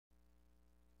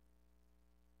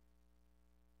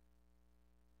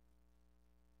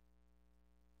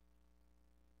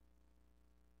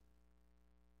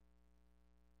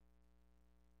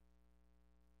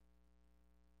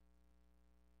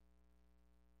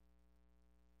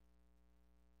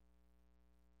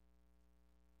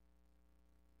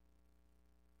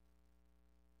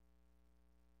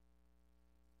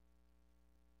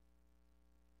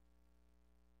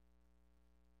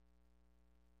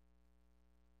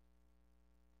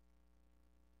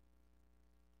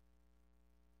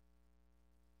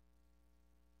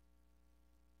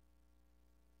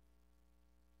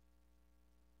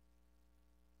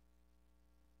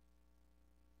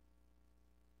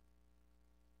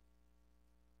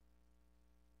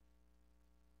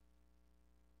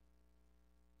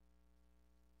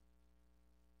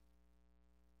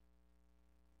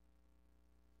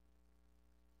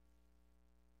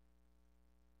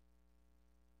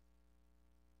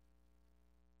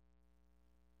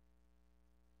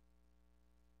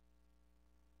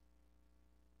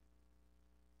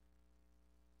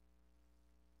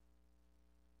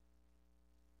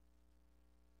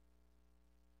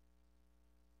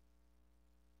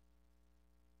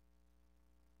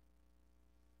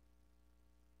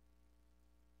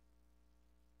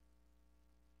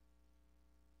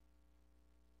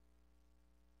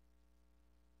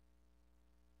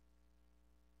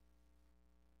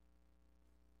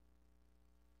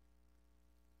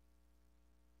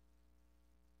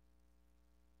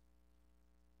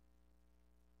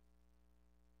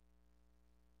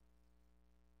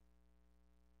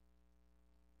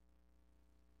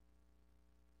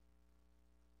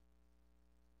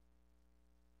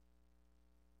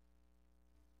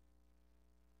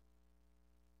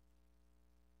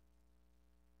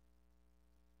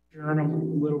Sharing a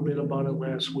little bit about it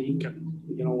last week, and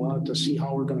we'll have to see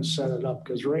how we're going to set it up,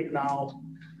 because right now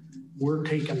we're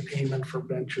taking payment for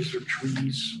benches or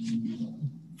trees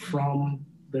from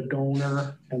the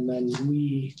donor, and then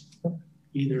we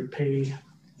either pay.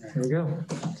 There we go.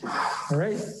 All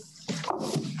right.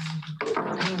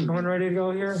 Going ready to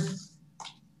go here.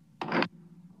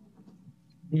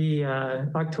 The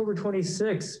October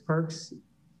 26th Parks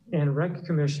and Rec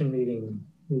Commission meeting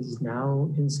is now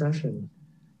in session.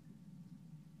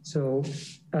 So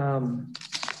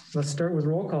let's start with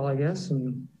roll call, I guess.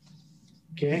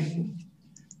 Okay.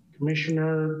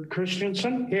 Commissioner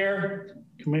Christensen? Here.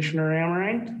 Commissioner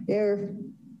Amrine? Here.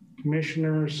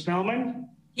 Commissioner Snellman?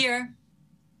 Here.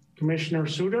 Commissioner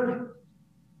Suter?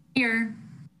 Here.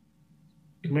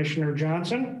 Commissioner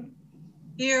Johnson?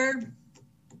 Here.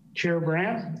 Chair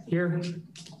Brandt? Here.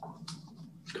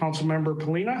 Councilmember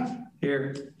Polina?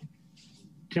 Here.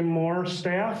 Tim Moore,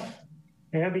 staff.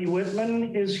 Abby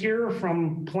Whitman is here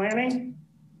from planning,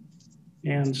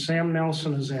 and Sam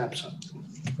Nelson is absent.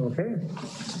 Okay.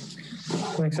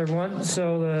 Thanks, everyone.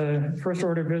 So the first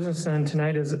order of business then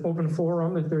tonight is open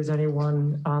forum. If there's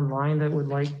anyone online that would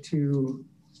like to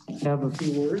have a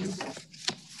few words,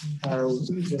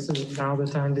 this is now the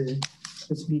time to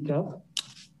speak up.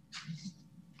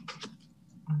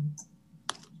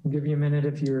 I'll give you a minute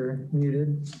if you're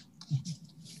muted.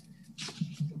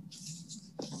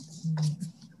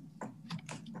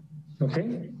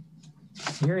 Okay,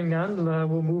 hearing none,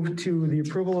 we'll move to the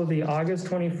approval of the August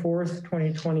 24th,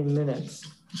 2020 minutes.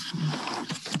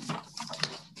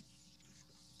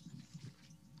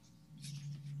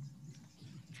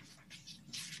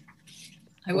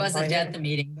 I wasn't at the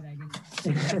meeting, but I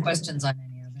didn't have questions on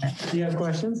any of it. Do you have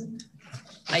questions?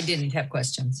 I didn't have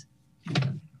questions.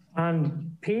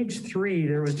 On page 3,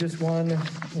 there was just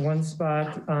one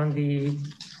spot on the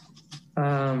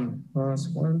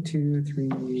 1, 2, 3,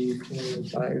 4,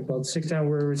 5, about 6 down,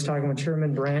 where it was talking about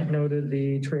Chairman Brandt noted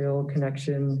the trail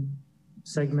connection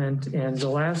segment, and the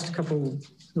last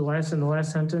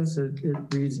sentence,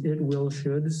 it reads, "It will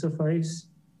should suffice,"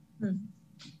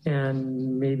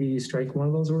 and maybe strike one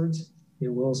of those words. It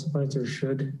will suffice, or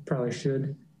should, probably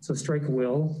should. So strike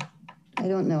will. I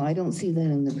don't know. I don't see that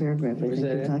in the paragraph. I think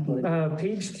you're talking about.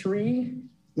 Page 3.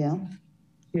 Yeah.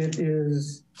 It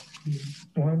is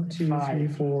 1, 2, 3,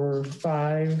 4,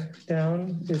 5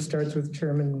 down. It starts with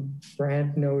Chairman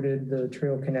Brandt noted the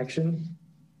trail connection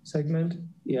segment.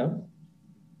 Yeah.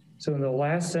 So in the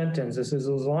last sentence, it says,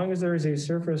 as long as there is a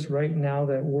surface right now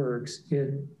that works,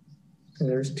 and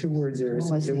there's 2 words there.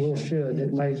 It will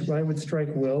should. I would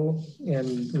strike will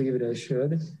and leave it as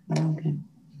should. Okay.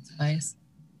 That's nice.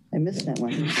 I missed that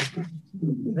one.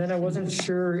 Then I wasn't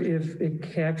sure if it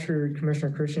captured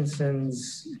Commissioner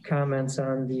Christensen's comments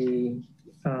on the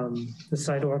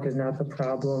sidewalk is not the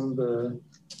problem.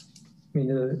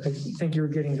 I think you were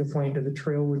getting to the point that the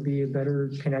trail would be a better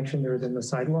connection there than the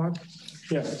sidewalk.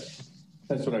 Yeah,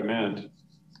 that's what I meant.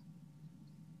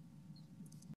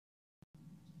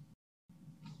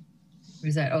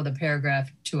 Was that, the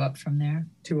paragraph 2 up from there?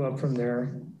 2 up from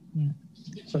there. Yeah.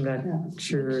 So I'm not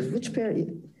sure. Which paragraph?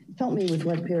 Help me with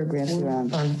what paragraph you're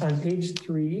on. On page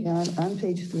 3. Yeah, on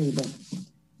page 3, but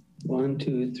 1,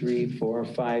 2, 3, 4,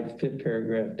 5, 5th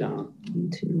paragraph down.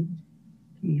 1, 2,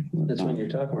 3, 4. That's what you're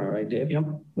talking about, right, Dave? Yep.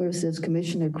 Where it says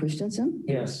Commissioner Christensen?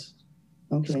 Yes.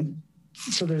 Okay.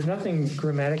 So there's nothing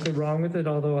grammatically wrong with it,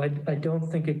 although I don't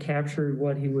think it captured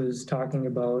what he was talking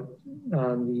about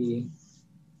on the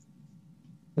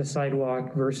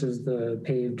sidewalk versus the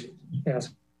paved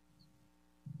asphalt.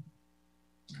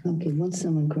 Okay, once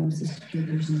someone crosses the street,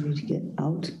 there's no way to get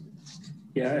out.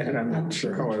 Yeah, and I'm not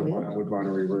sure how I would want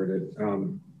to reword it.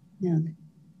 Yeah,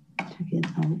 to get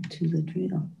out to the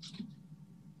trail.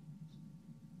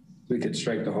 We could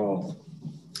strike the whole.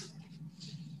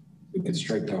 We could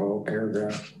strike the whole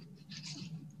paragraph.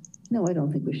 No, I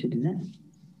don't think we should do that.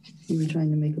 You were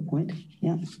trying to make a point.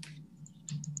 Yeah.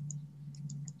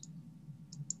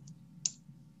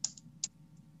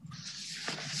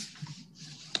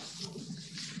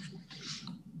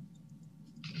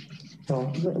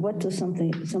 What does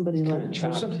somebody like?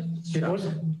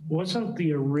 Wasn't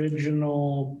the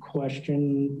original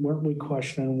question, weren't we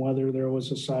questioning whether there was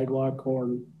a sidewalk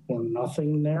or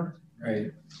nothing there?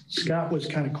 Right. Scott was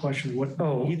kind of questioning what,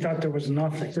 he thought there was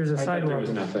nothing. There's a sidewalk. There was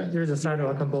nothing. There's a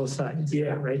sidewalk on both sides.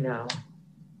 Yeah. Right now.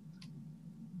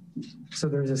 So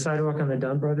there's a sidewalk on the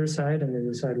Dunn Brothers side, and there's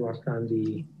a sidewalk on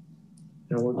the,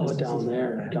 down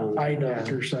there. Eye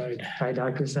doctor side. Eye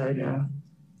doctor side, yeah.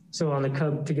 So on the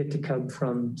Cub, to get to Cub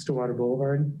from Stillwater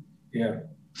Boulevard? Yeah.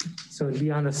 So it'd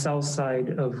be on the south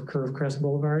side of Curve Crest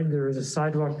Boulevard. There is a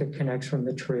sidewalk that connects from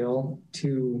the trail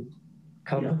to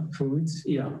Hub Foods.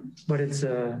 Yeah, But it's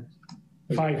a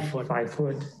 5 foot. 5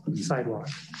 foot sidewalk,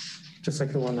 just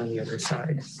like the one on the other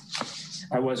side.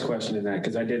 I was questioning that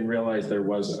because I didn't realize there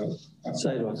was a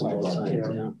Sidewalk on both sides,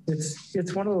 yeah.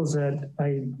 It's one of those that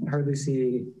I hardly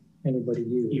see anybody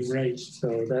use. You're right.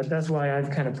 So that's why I've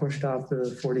kind of pushed off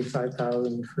the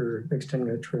 45,000 for extending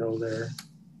the trail there.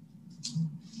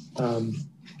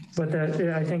 But that,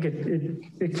 I think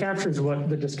it captures what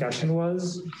the discussion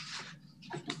was.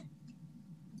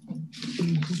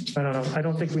 I don't know. I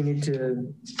don't think we need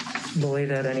to belay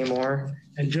that anymore.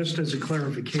 And just as a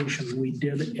clarification, we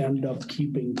did end up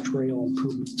keeping trail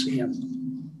improvements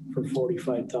in for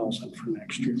 45,000 for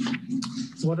next year.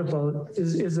 What about,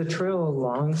 is the trail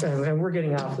along, and we're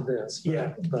getting off of this,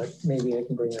 but maybe I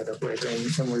can bring that up later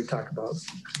when we talk about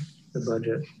the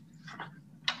budget.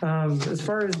 As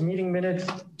far as meeting minute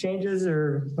changes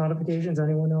or modifications,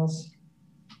 anyone else?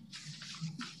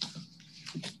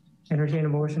 Entertain a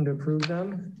motion to approve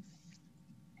them.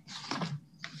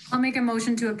 I'll make a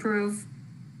motion to approve.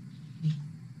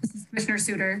 This is Commissioner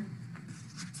Suter.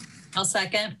 I'll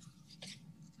second.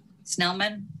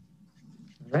 Snellman?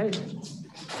 All right.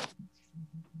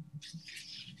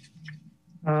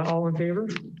 All in favor?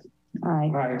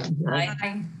 Aye. Aye.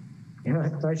 Aye. Yeah,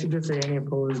 I should just say any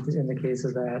opposed in the case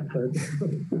of that, but.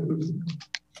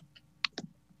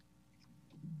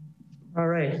 All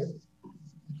right.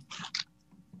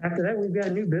 After that, we've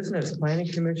got new business,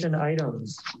 planning commission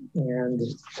items. And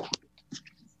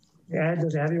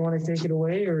does Abby want to take it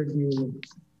away or do you?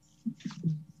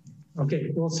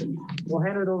 Okay, we'll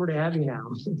hand it over to Abby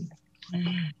now.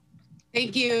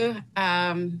 Thank you,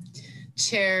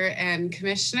 Chair and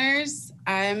Commissioners.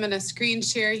 I'm going to screen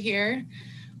share here.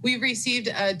 We've received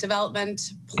a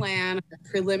development plan, a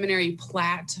preliminary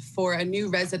plat for a new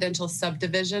residential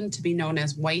subdivision to be known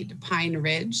as White Pine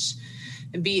Ridge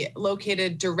and be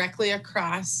located directly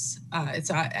across, it's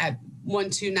at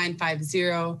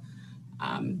 12950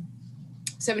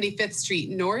 75th Street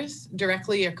North,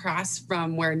 directly across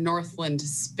from where Northland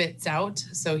spits out.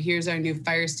 So here's our new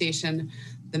fire station,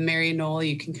 the Mary Knoll,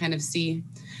 you can kind of see.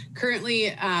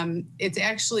 Currently, it's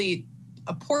actually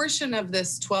a portion of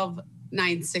this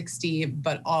 12,960,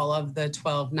 but all of the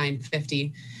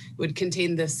 12,950 would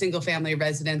contain the single family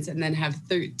residence and then have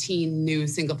 13 new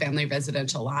single family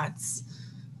residential lots.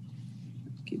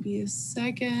 Give me a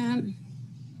second.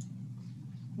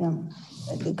 Yeah.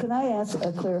 Could I ask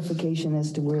a clarification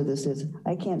as to where this is?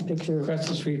 I can't picture. Across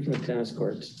the street from the tennis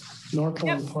courts.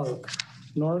 Northland Park.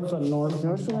 North of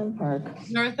Northland Park.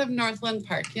 North of Northland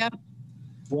Park, yep.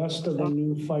 West of the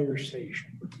new fire station.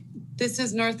 This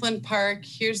is Northland Park.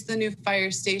 Here's the new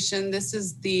fire station. This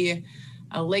is the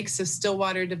Lakes of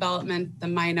Stillwater development, the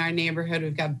Minar neighborhood.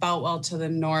 We've got Boutwell to the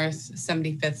north,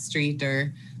 75th Street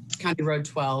or County Road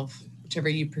 12, whichever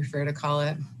you prefer to call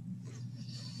it.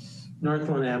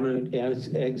 Northland Avenue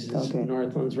exits. Okay.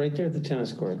 Northland's right there at the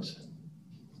tennis courts.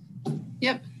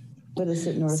 Yep. But it's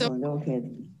at Northland, okay,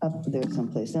 up there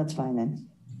someplace. That's fine then.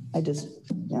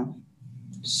 Yeah.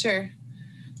 Sure.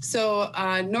 So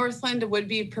Northland would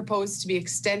be proposed to be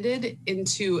extended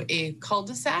into a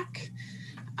cul-de-sac.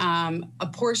 A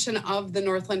portion of the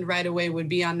Northland right-of-way would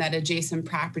be on that adjacent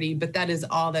property, but that is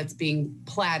all that's being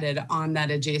platted on that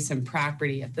adjacent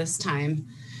property at this time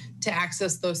to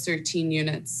access those 13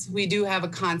 units. We do have a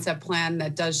concept plan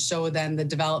that does show then the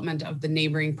development of the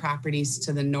neighboring properties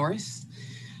to the north,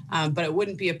 but it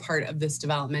wouldn't be a part of this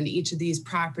development. Each of these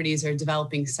properties are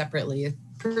developing separately.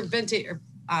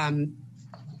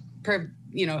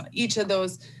 Each of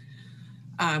those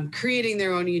creating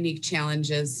their own unique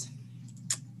challenges.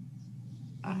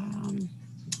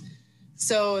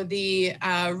 So the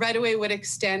right-of-way would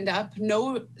extend up.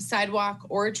 No sidewalk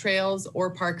or trails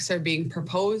or parks are being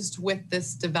proposed with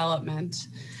this development.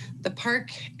 The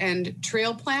park and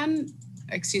trail plan,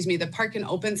 the park and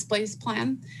open space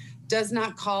plan does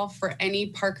not call for any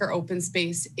park or open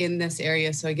space in this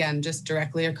area. So again, just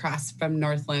directly across from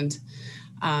Northland.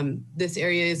 This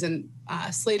area isn't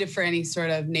slated for any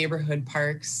sort of neighborhood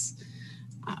parks.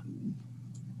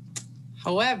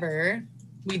 However,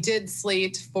 we did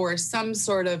slate for some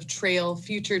sort of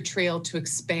future trail to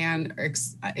expand or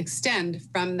extend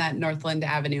from that Northland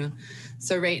Avenue.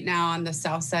 So right now on the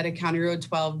south side of County Road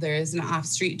 12, there is an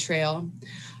off-street trail.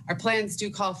 Our plans do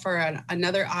call for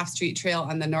another off-street trail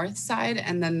on the north side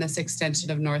and then this extension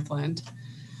of Northland.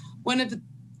 One of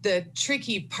the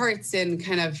tricky parts in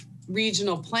kind of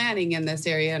regional planning in this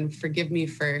area, and forgive me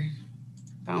for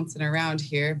bouncing around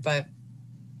here, but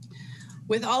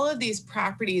with all of these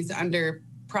properties under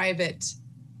private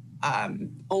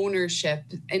ownership,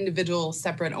 individual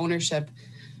separate ownership,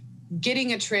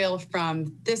 getting a trail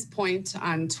from this point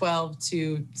on 12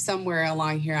 to somewhere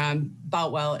along here on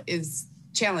Boutwell is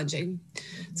challenging.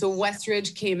 So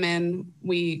Westridge came in,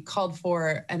 we called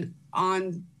for an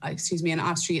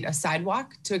off-street, a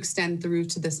sidewalk to extend through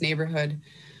to this neighborhood.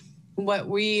 What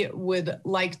we would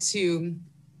like to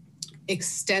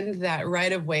extend that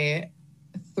right of way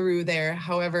through there.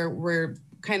 However, we're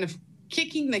kind of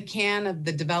kicking the can of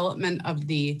the development of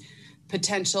the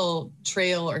potential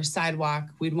trail or sidewalk.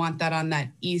 We'd want that on that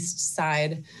east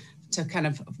side to kind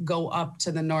of go up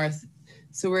to the north.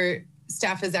 So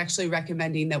staff is actually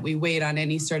recommending that we wait on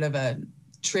any sort of a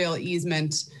trail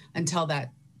easement until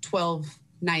that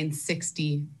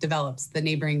 12,960 develops the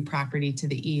neighboring property to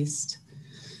the east.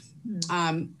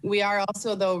 We are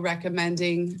also, though,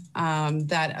 recommending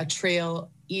that a trail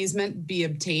easement be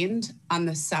obtained on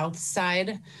the south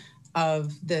side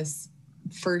of this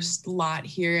first lot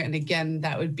here. And again,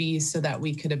 that would be so that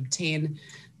we could obtain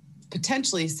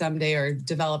potentially someday or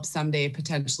develop someday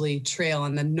potentially trail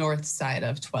on the north side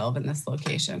of 12 in this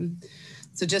location.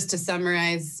 So just to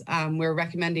summarize, we're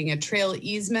recommending a trail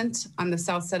easement on the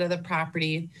south side of the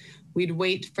property. We'd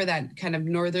wait for that kind of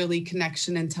northerly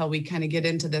connection until we kind of get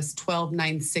into this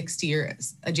 12,960 or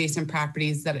adjacent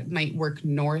properties that it might work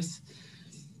north.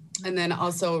 And then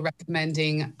also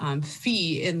recommending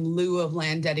fee in lieu of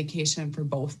land dedication for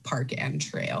both park and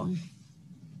trail.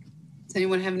 Does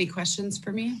anyone have any questions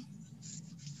for me?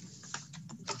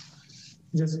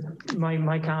 Just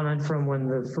my comment from when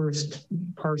the first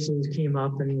parcels came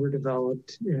up and were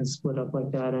developed and split up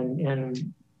like that,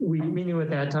 and we knew at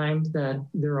that time that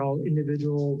they're all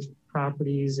individual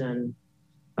properties, and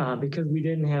because we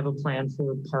didn't have a plan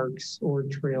for parks or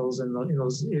trails and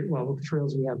those, well,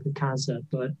 trails we have the concept,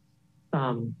 but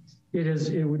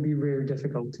it would be very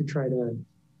difficult to try to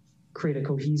create a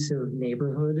cohesive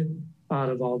neighborhood out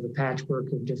of all the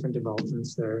patchwork of different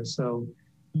developments there. So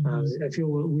I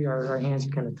feel our hands are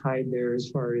kind of tied there as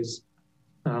far as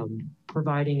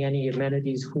providing any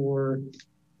amenities for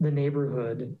the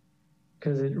neighborhood,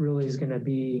 because it really is going to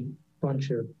be a bunch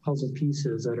of puzzle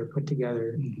pieces that are put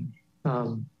together.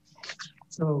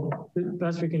 So the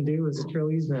best we can do is the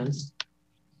trail easements.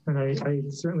 And I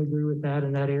certainly agree with that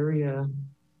in that area,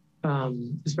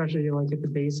 especially like at the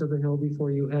base of the hill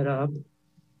before you head up.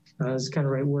 It's kind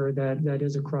of right where that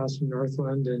is across from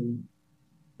Northland,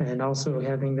 and also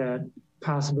having that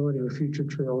possibility of a future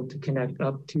trail to connect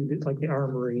up to the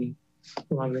armory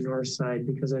along the north side,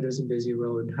 because that is a busy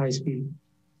road, high speed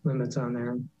limits on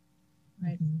there.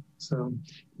 Right. So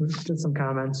just some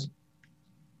comments.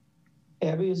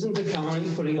 Abby, isn't the county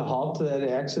putting a halt to that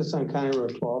access on County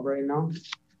Road 12 right now?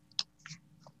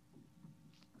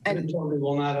 And we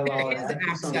will not allow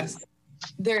access.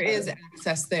 There is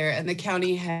access there, and the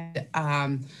county had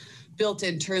built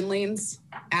in turn lanes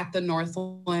at the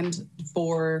Northland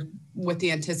with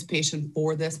the anticipation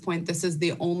for this point. This is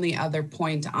the only other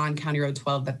point on County Road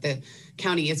 12 that the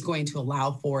county is going to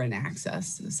allow for an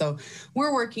access. So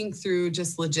we're working through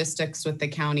just logistics with the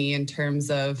county in terms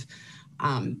of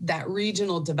that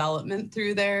regional development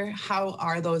through there. How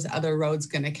are those other roads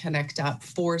going to connect up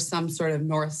for some sort of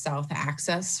north-south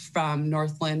access from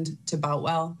Northland to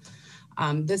Boutwell?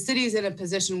 The city's in a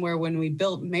position where when we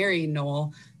built Mary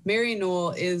Knoll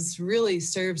really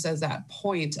serves as that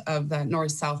point of that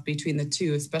north-south between the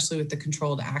two, especially with the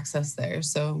controlled access there.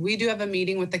 So we do have a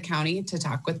meeting with the county to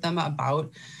talk with them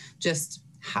about just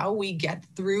how we get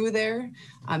through there.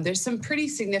 There's some pretty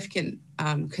significant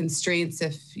constraints,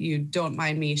 if you don't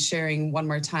mind me sharing one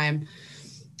more time.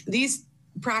 These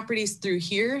properties through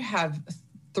here have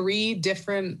 3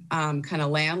 different kind of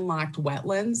landlocked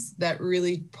wetlands that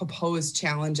really propose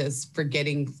challenges for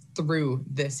getting through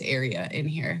this area in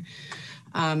here.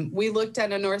 We looked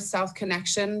at a north-south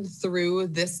connection through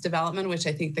this development, which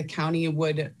I think the county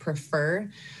would prefer.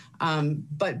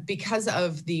 But because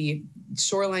of the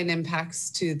shoreline impacts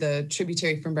to the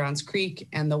tributary from Browns Creek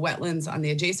and the wetlands on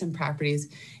the adjacent properties,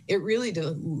 it really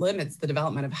limits the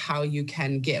development of how you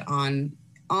can get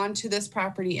onto this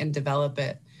property and develop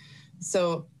it.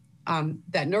 So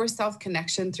that north-south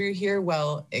connection through here,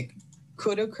 well, it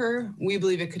could occur. We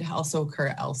believe it could also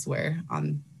occur elsewhere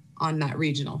on that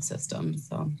regional system.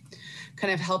 So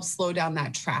kind of helps slow down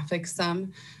that traffic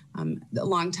some. A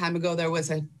long time ago, there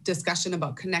was a discussion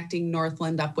about connecting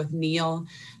Northland up with Neal.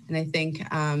 And I think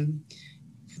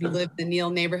if you live in the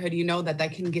Neal neighborhood, you know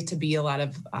that can get to be a lot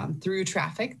of through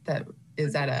traffic that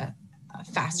is at a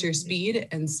faster speed.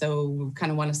 And so we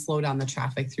kind of want to slow down the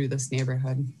traffic through this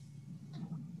neighborhood.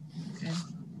 Okay.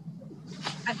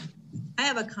 I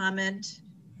have a comment.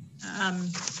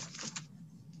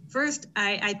 First,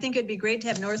 I think it'd be great to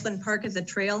have Northland Park as a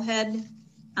trailhead.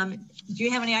 Do you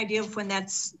have any idea of when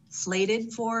that's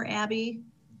slated for, Abby?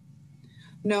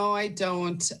 No, I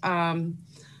don't.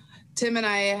 Tim and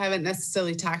I haven't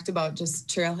necessarily talked about just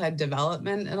trailhead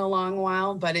development in a long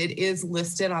while, but it is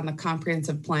listed on the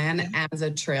comprehensive plan as a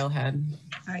trailhead.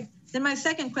 All right. Then my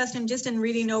second question, just in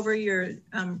reading over your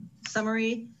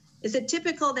summary, is it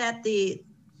typical that it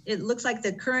looks like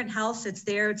the current house that's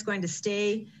there, it's going to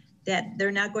stay, that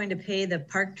they're not going to pay the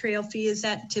park trail fee? Is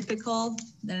that typical,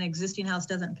 that an existing house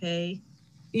doesn't pay?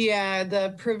 Yeah,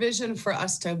 the provision for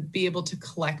us to be able to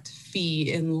collect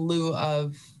fee in lieu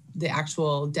of the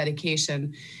actual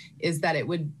dedication is that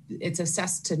it's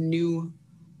assessed to new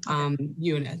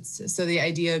units. So the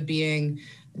idea being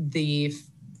the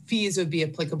fees would be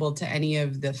applicable to any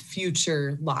of the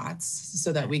future lots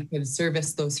so that we could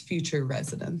service those future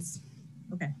residents.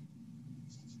 Okay.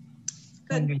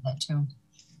 Good. I agree that too.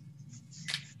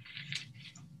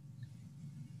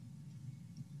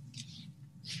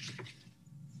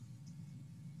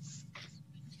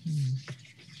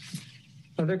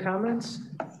 Other comments?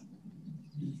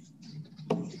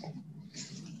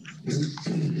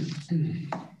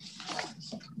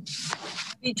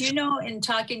 Did you know, in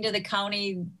talking to the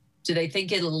county, do they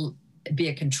think it'll be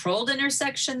a controlled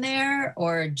intersection there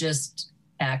or just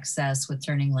access with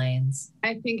turning lanes?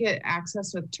 I think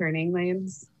access with turning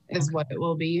lanes is what it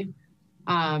will be.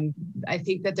 I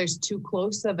think that there's too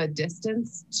close of a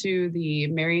distance to the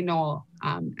Mary Knoll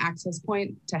access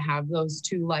point to have those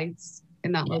two lights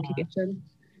in that location.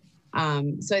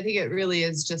 So I think it really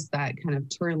is just that kind of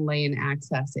turn lane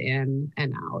access in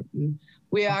and out. And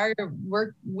we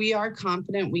are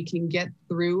confident we can get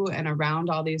through and around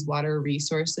all these water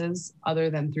resources other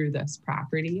than through this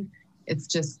property. It's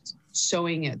just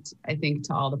showing it, I think,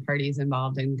 to all the parties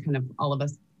involved and kind of all of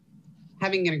us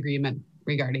having an agreement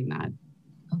regarding that.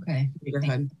 Okay.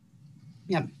 Neighborhood.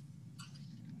 Yep.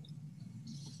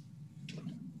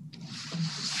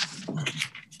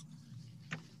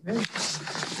 Okay.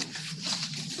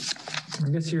 I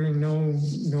guess hearing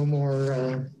no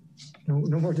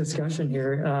more discussion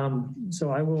here.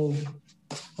 So I'll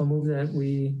move that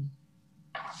we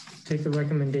take the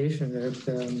recommendation that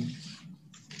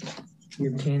we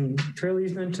obtain trail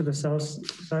easement to the south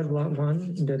side of lot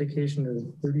 1 and dedication of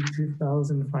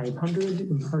 $32,500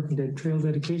 in park and dead trail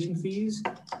dedication fees.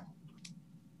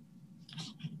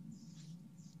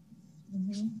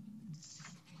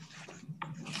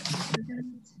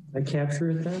 I capture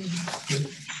it then?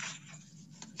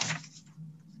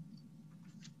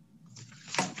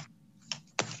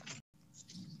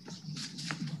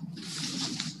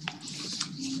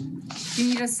 You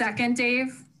need a second,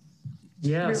 Dave?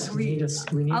 Yes, we need a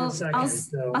second. I'll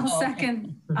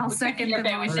second the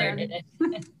motion.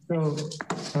 So,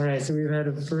 all right, so we've had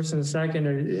a first and a second.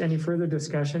 Any further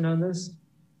discussion on this?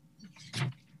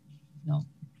 No.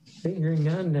 Okay, hearing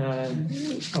none.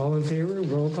 All in favor,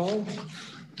 roll call?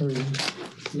 Or do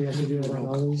we have to do it on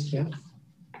all these? Yeah.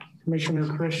 Commissioner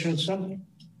Christensen?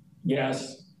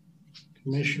 Yes.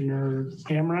 Commissioner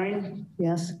Amrine?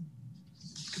 Yes.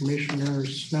 Commissioner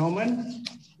Snellman?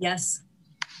 Yes.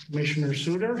 Commissioner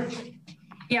Suter?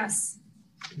 Yes.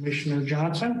 Commissioner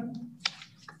Johnson?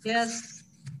 Yes.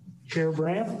 Chair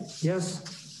Brandt?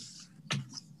 Yes.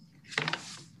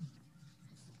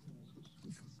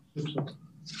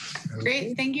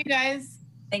 Great. Thank you, guys.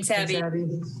 Thanks, Abby.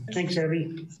 Thanks,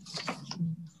 Abby.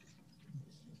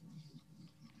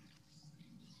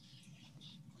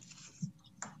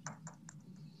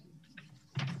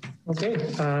 Okay,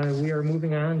 we are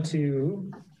moving on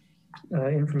to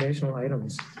informational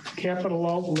items. Capital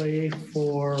outlay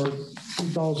for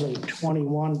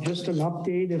 2021, just an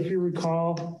update, if you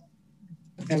recall,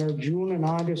 at our June and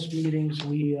August meetings,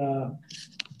 we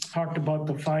talked about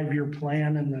the 5-year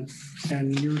plan and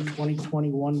year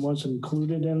 2021 was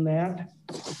included in that.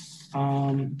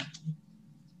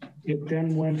 It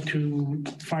then went to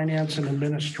Finance and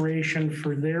Administration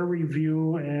for their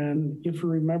review. And if you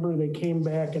remember, they came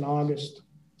back in August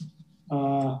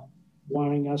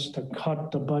wanting us to cut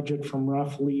the budget from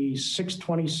roughly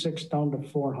 626 down to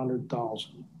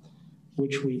 400,000,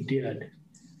 which we did.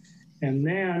 And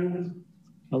then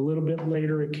a little bit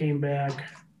later, it came back,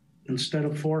 instead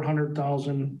of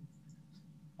 400,000,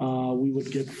 we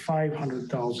would get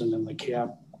 500,000 in the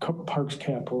Parks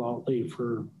capital outlay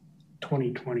for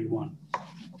 2021.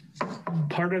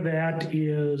 Part of that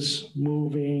is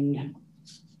moving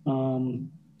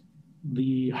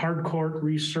the hard court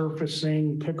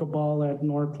resurfacing pickleball at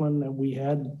Northland that we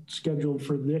had scheduled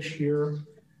for this year,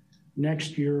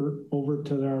 next year over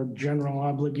to our general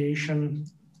obligation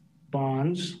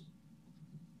bonds.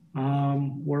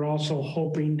 We're also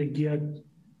hoping to get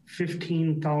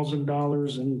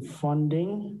 $15,000 in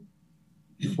funding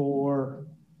for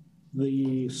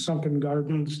the sunken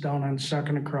gardens down on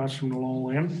Second across from the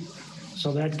lowland.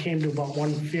 So that came to about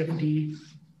 150.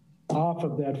 Off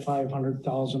of that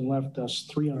 500,000 left us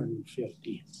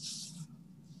 350.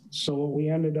 So what we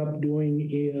ended up doing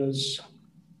is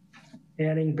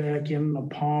adding back in the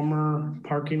Palmer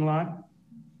parking lot.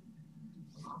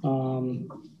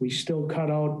 We still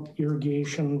cut out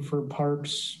irrigation for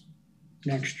parks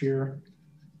next year.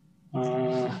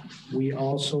 We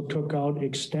also took out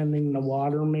extending the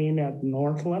water main at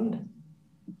Northland.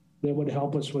 That would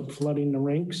help us with flooding the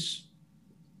rinks.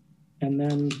 And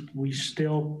then we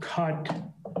still cut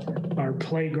our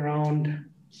playground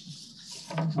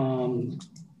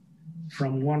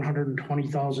from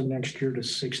 120,000 next year to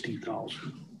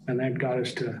 60,000. And that got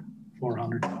us to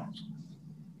 400,000.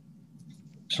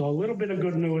 So a little bit of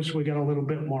good news, we got a little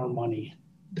bit more money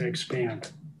to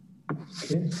expand.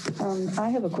 Okay. I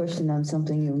have a question on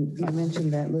something. You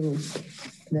mentioned that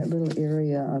little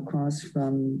area across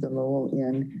from the Lowell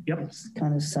Inn. Yep. It's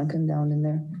kind of sunken down in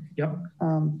there. Yep.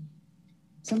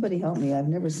 Somebody help me. I've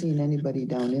never seen anybody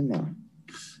down in there.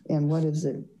 And what is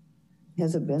it?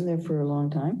 Has it been there for a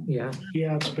long time? Yeah.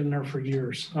 Yeah, it's been there for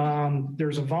years.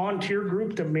 There's a volunteer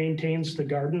group that maintains the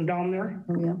garden down there.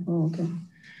 Oh, yeah. Oh, okay.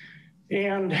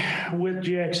 And with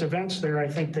GX events there, I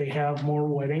think they have more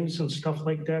weddings and stuff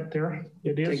like that there.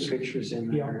 It is. Take pictures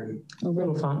in there. Yeah. A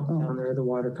little fountain down there, the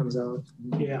water comes out.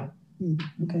 Yeah.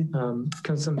 Okay.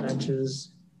 Some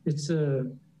benches. It's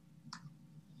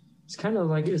kind of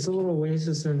like, it's a little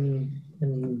oasis in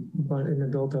a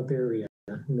built up area.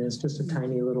 I mean, it's just a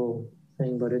tiny little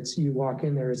thing, but you walk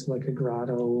in there, it's like a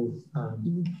grotto.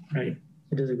 Right.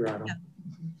 It is a grotto.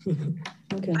 Yeah.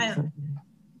 Okay.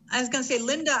 I was going to say,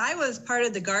 Linda, I was part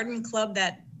of the garden club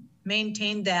that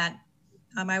maintained that.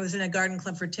 I was in a garden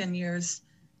club for 10 years.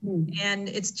 And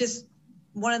it's just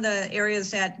one of the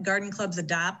areas that garden clubs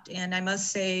adopt. And I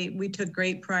must say, we took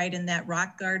great pride in that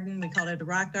rock garden. We called it a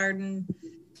rock garden.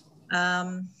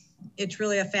 It's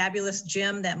really a fabulous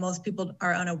gym that most people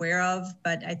are unaware of,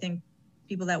 but I think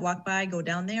people that walk by go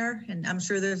down there, and I'm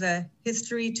sure there's a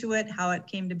history to it, how it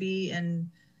came to be, and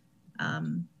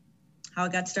how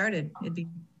it got started. It'd be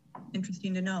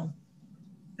interesting to know,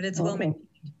 but it's well maintained.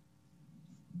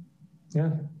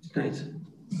 Yeah, nice.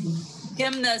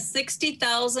 Kim, the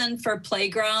 60,000 for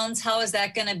playgrounds, how is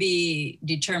that going to be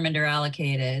determined or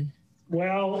allocated?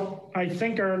 Well, I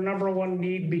think our number one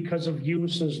need because of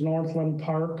use is Northland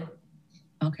Park.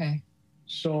 Okay.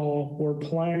 So we're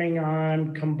planning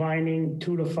on combining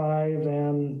 2 to 5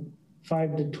 and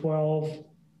 5 to 12,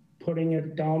 putting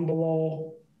it down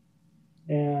below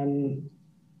and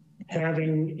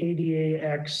having ADA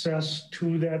access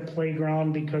to that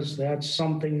playground, because that's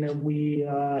something that we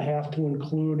have to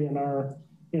include in our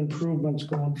improvements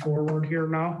going forward here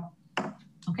now.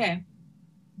 Okay.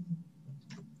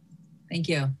 Thank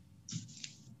you.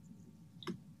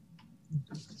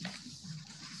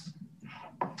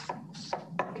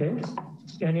 Okay.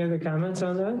 Any other comments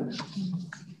on that?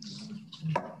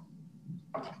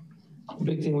 The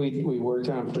big thing we worked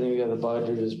on putting together the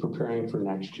budget is preparing for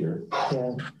next year.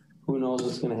 Yeah. Who knows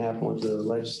what's going to happen with the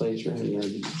legislature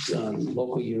and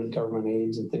local unit government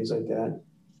aids and things like that.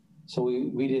 So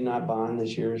we did not bond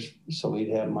this year, so we'd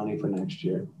have money for next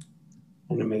year,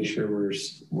 and to make sure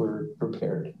we're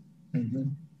prepared. Mm-hmm.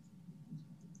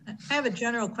 I have a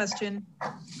general question.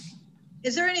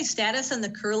 Is there any status on the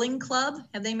curling club?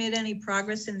 Have they made any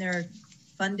progress in their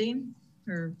funding,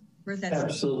 or where's that?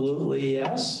 Absolutely,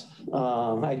 yes.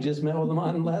 I just met with them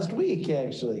on last week,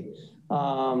 actually.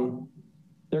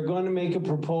 They're going to make a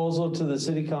proposal to the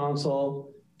city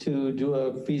council to do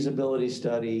a feasibility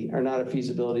study, or not a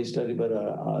feasibility study, but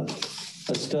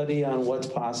a study on what's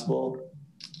possible.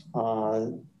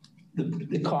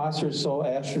 The costs are so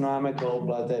astronomical,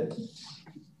 but that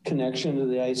connection to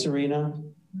the ice arena.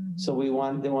 So they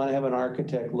want to have an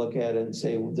architect look at it and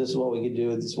say, well, this is what we can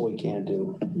do, this is what we can't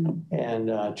do, and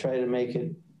try to make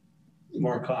it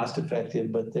more cost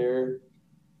effective. But they're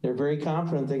very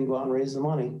confident they can go out and raise the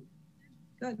money.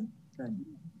 Good, good.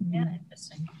 Yeah,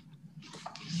 interesting.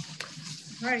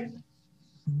 All right.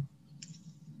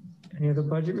 Any other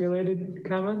budget related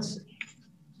comments?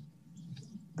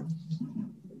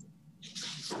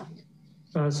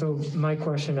 So my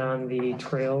question on the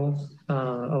trail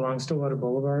along Stillwater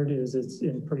Boulevard is it's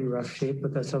in pretty rough shape,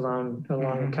 but that's along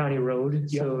a county road.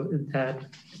 Yep. So is that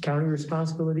county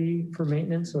responsibility for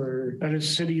maintenance, or? That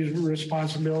is city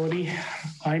responsibility.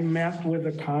 I met with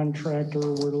a contractor.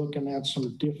 We're looking at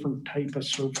some different type of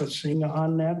surfacing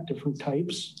on that, different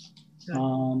types.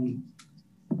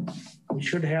 We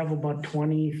should have about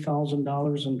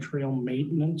 $20,000 in trail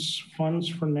maintenance funds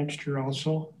for next year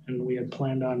also, and we had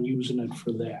planned on using it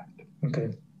for that. Okay.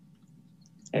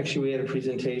 Actually, we had a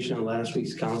presentation at last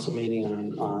week's council meeting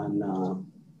on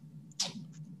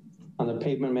the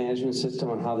pavement management system,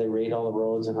 on how they rate all the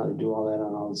roads and how they do all that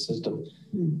on all the system.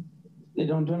 They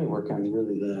don't do any work on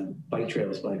really the bike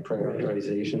trails by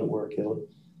prioritization of work.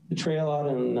 The trail out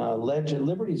in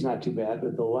Liberty's not too bad,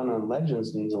 but the one on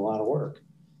Legends needs a lot of work.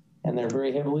 And they're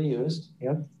very heavily used.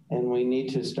 Yep. And we need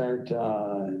to start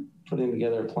putting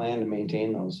together a plan to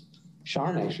maintain those.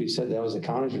 Sean actually said that was the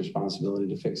county's responsibility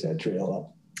to fix that trail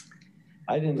up.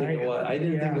 I didn't think it was. I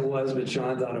didn't think it was, but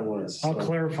Sean thought it was. I'll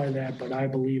clarify that, but I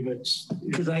believe it's.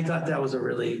 Because I thought that was a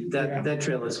really, that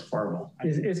trail is horrible.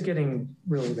 It's getting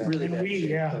really bad.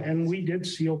 Really bad. And we did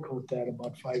seal coat that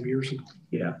about 5 years ago.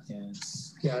 Yeah.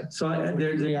 Yeah. So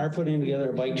they are putting together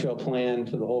a bike trail plan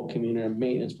for the whole community, a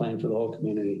maintenance plan for the whole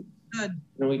community. Good.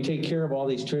 And we take care of all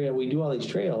these trails. We do all these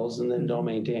trails and then don't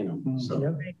maintain them. So.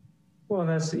 Yep. Well,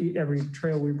 that's every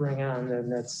trail we bring on, then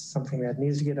that's something that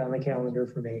needs to get on the calendar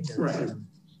for maintenance. Right.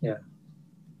 Yeah.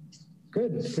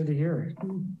 Good to hear.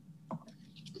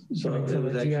 So it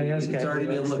was actually, it's already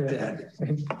been looked at.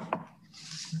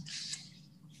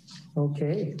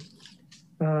 Okay.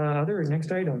 Other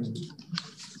next item.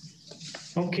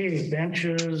 Okay,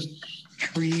 benches,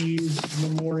 trees,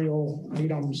 memorial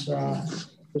items.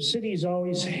 The city's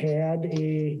always had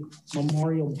a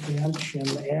memorial bench, and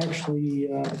actually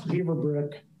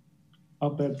Beaverbrick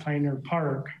up at Pioneer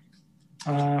Park.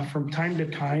 From time to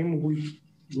time,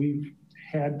 we've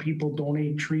had people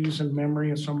donate trees in memory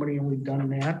of somebody, and we've done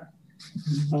that.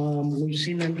 We've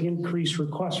seen an increased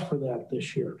request for that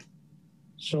this year.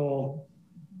 So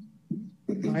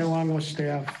I, along with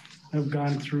staff, have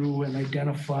gone through and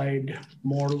identified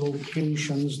more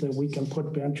locations that we can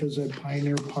put benches at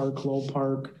Pioneer Park, Low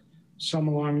Park, some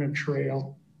along the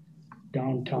trail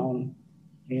downtown.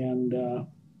 And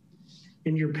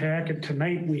in your packet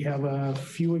tonight, we have a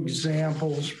few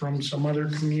examples from some other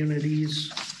communities.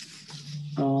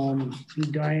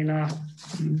 Edina,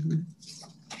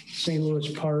 St.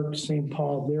 Louis Park, St.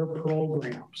 Paul, their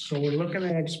programs. So we're looking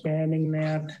at expanding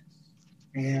that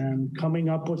and coming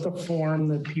up with a form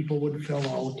that people would fill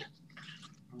out.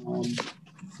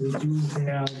 We do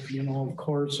have, of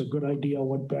course, a good idea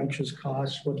what benches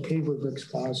cost, what paver bricks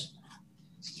cost.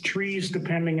 Trees,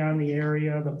 depending on the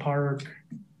area, the park,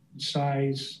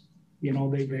 size,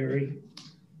 they vary.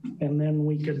 And then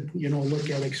we could, look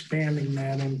at expanding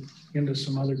that into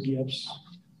some other gifts.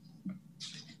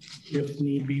 If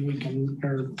need be, we can,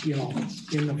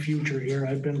 in the future here,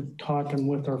 I've been talking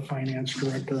with our finance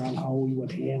director on how we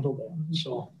would handle that.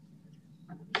 So,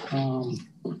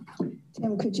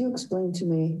 Tim, could you explain to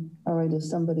me, all right, if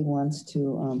somebody wants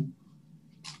to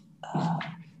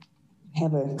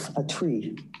have a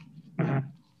tree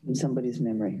in somebody's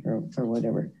memory or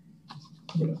whatever,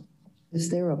 is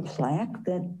there a plaque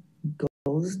that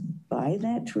goes by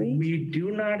that tree? We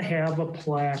do not have a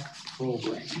plaque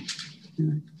program.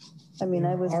 I mean,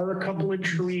 there are a couple of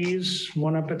trees,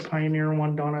 one up at Pioneer,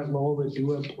 one down at Lowell, that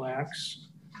do have plaques.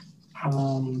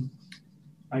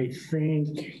 I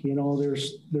think,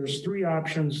 there's three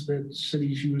options that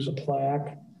cities use a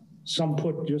plaque. Some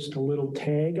put just a little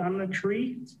tag on the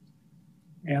tree,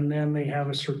 and then they have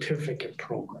a certificate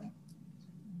program,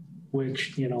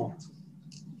 which,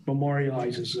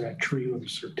 memorializes that tree with a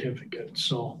certificate.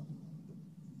 So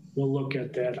we'll look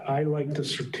at that. I like the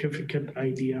certificate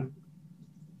idea.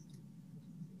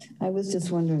 I was just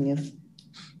wondering if,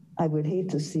 I would hate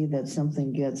to see that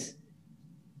something gets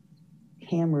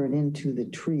hammered into the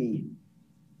tree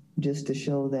just to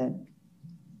show that,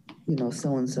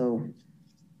 so-and-so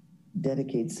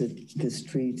dedicates this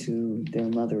tree to their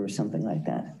mother or something like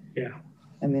that. Yeah.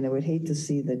 I mean, I would hate to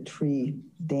see the tree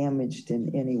damaged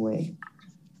in any way.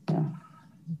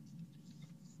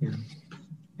 Yeah.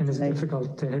 And it's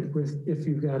difficult to hit with, if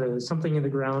you've got something in the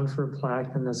ground for a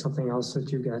plaque, and that's something else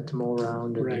that you've got to mow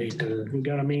around. Right. We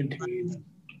got to maintain.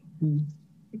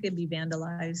 It could be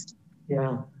vandalized.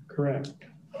 Yeah. Correct.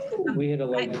 We had a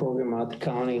light program out the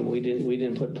county. We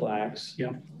didn't put plaques.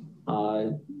 Yeah.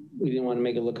 We didn't want to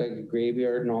make it look like a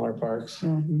graveyard in all our parks.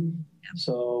 Mm-hmm.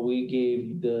 So we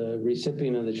gave the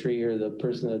recipient of the tree, or the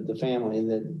person, the family,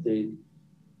 that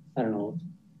I don't know,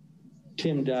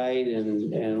 Tim died,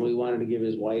 and we wanted to give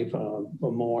his wife a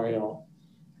memorial.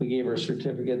 We gave her a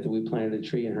certificate that we planted a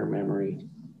tree in her memory.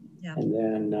 Yeah. And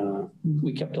then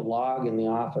we kept a log in the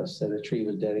office that a tree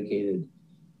was dedicated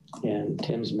in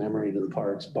Tim's memory to the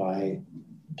parks by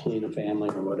Polina family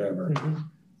or whatever. Mm-hmm.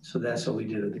 So that's what we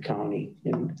did at the county.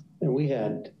 And we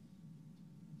had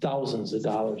thousands of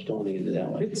dollars donated that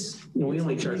way. We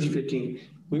only charge 15.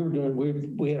 We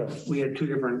had two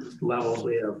different levels.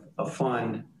 We had a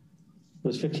fund. It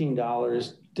was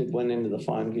 $15 that went into the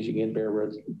fund because you get bare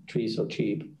root trees so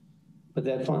cheap. But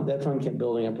that fund kept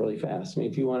building up really fast. I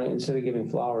mean, if you want to, instead of giving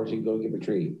flowers, you go give a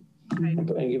tree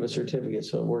and give a certificate.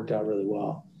 So it worked out really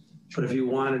well. But if you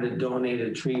wanted to donate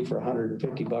a tree for $150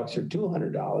 or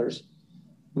 $200,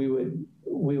 we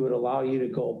would allow you to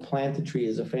go plant the tree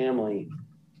as a family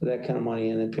for that kind of money,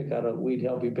 and then we'd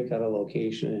help you pick out a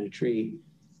location and a tree,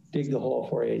 dig the hole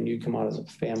for you, and you'd come out as a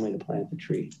family to plant the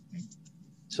tree.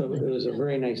 So it was a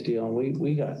very nice deal, and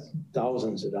we got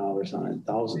thousands of dollars on it,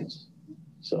 thousands.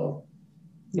 So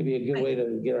it'd be a good way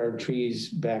to get our trees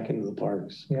back into the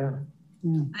parks. Yeah.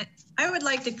 I would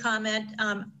like to comment.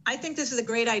 I think this is a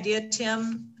great idea,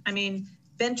 Tim. I mean,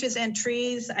 benches and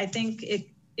trees, I think it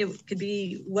could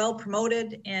be well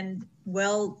promoted and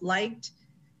well liked.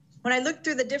 When I looked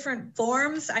through the different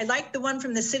forms, I like the one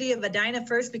from the city of Edina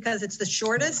first because it's the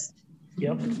shortest.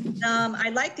 Yep. I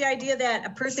like the idea that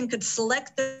a person could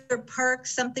select their park,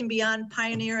 something beyond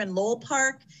Pioneer and Lowell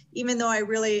Park, even though I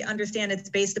really understand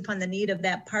it's based upon the need of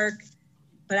that park.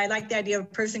 But I like the idea of a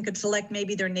person could select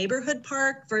maybe their neighborhood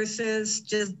park versus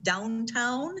just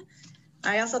downtown.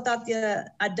 I also thought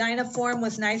the Edina form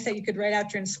was nice that you could write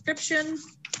out your inscription.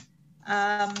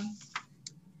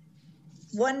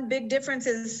 One big difference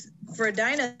is for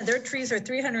Edina, their trees are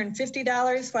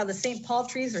 $350 while the St. Paul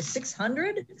trees are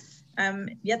 $600.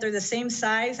 Yet they're the same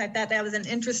size. I thought that was an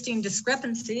interesting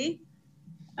discrepancy.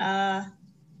 I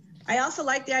also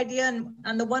like the idea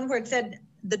on the one where it said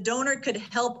the donor could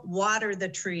help water the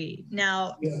tree.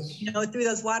 Now, yes, through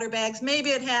those water bags, maybe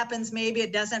it happens, maybe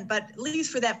it doesn't, but at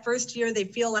least for that first year, they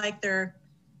feel like they're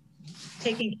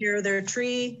taking care of their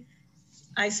tree.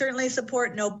 I certainly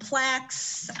support no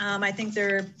plaques. I think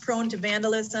they're prone to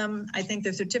vandalism. I think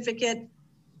the certificate,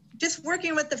 just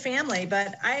working with the family,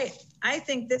 but I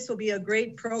think this will be a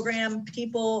great program.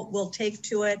 People will take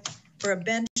to it for a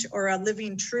bench or a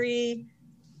living tree.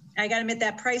 I got to admit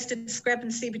that price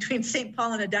discrepancy between St.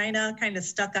 Paul and Edina kind of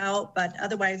stuck out, but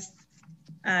otherwise,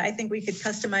 I think we could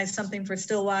customize something for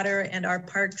Stillwater and our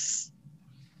parks.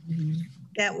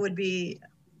 That would be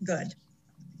good.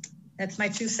 That's my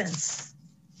 2 cents.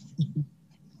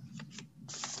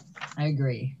 I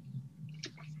agree.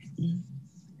 And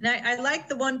I like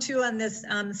the one too on this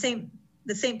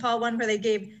the St. Paul one where they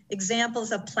gave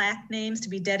examples of plaque names to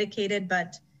be dedicated,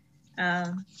 but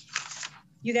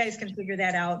you guys can figure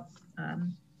that out.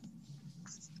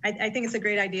 I think it's a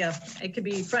great idea. It could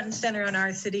be front and center on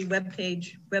our city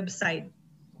website.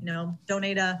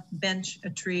 Donate a bench,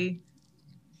 a tree,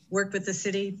 work with the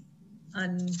city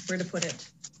on where to put it.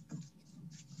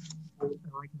 I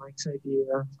like Mike's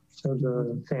idea of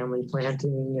the family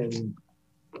planting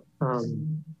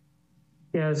and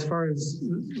yeah, as far as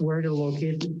where to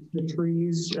locate the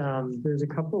trees, there's a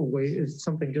couple of ways.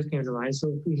 Something just came to mind. So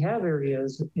if we have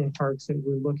areas in parks that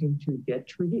we're looking to get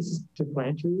trees, to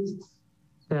plant trees,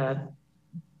 that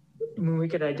when we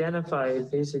could identify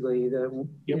basically that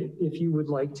if you would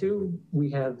like to, we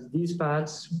have these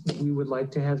spots, we would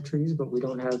like to have trees, but we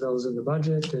don't have those in the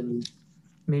budget, and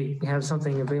may have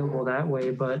something available that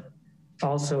way. But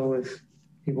also if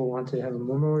people want to have a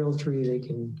memorial tree, they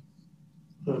can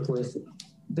work with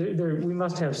we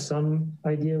must have some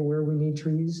idea where we need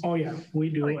trees. Oh yeah, we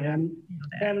do. And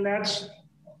that's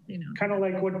kind of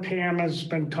like what Pam has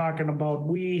been talking about.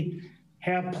 We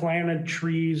have planted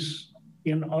trees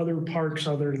in other parks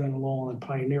other than Lowell and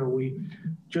Pioneer. We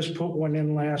just put one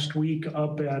in last week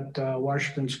up at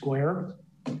Washington Square.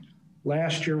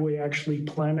 Last year, we actually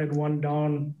planted one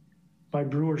down by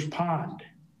Brewer's Pond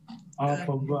off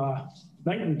of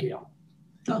Nightingale.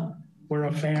 Oh. Where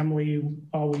a family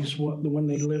always, when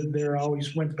they lived there,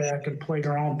 always went back and played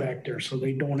around back there. So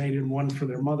they donated one for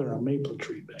their mother, a maple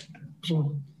tree back there.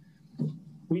 So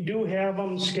we do have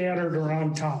them scattered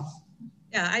around town.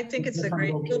 Yeah, I think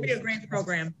it'll be a great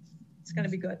program. It's going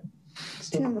to be good.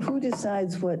 Tim, who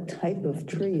decides what type of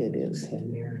tree it is?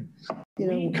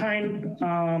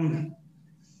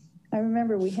 I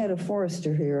remember we had a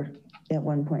forester here at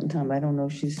one point in time. I don't know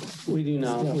if she's... We do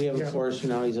now. We have a forester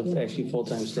now. He's actually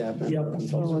full-time staff member. Yep,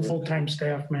 full-time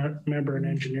staff member in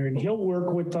engineering. He'll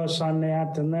work with us on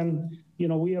that. And then,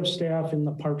 we have staff in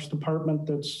the Parks Department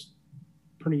that's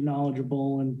pretty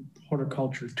knowledgeable in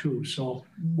horticulture too. So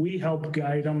we help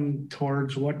guide them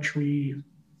towards what tree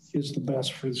is the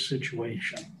best for the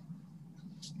situation.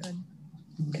 Good.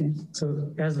 Okay.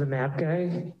 So as the map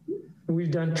guy, we've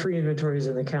done tree inventories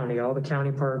in the county, all the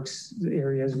county parks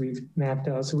areas we've mapped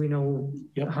out. So we know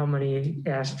how many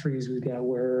ash trees we've got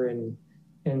where, and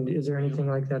And is there anything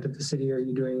like that at the city? Are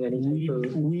you doing any type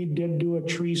of? We did do a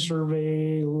tree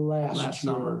survey last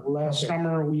summer. Last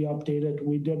summer we updated,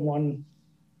 we did one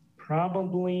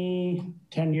probably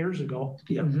 10 years ago.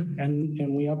 Yeah.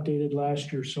 And we updated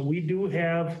last year. So we do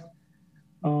have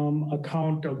a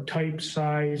count of type,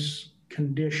 size,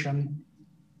 condition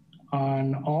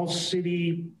on all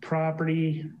city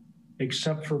property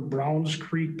except for Browns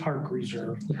Creek Park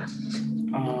Reserve.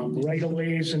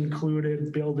 Right-of-ways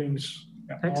included, buildings,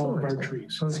 all of our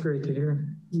trees. That's great to hear.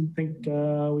 I think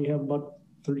we have about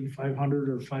 3,500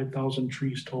 or 5,000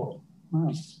 trees total.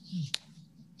 Wow.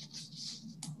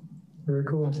 Very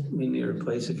cool. We need to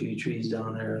replace a few trees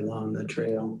down there along the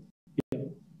trail. Yeah.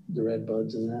 The red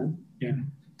buds and that. Yeah.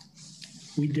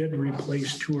 We did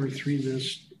replace 2 or 3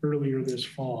 earlier this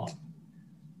fall.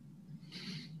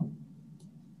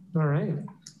 All right.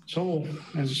 So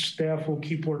as staff will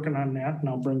keep working on that, and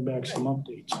I'll bring back some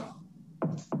updates.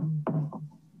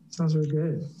 Sounds really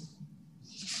good.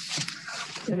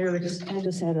 I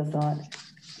just had a thought,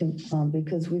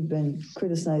 because we've been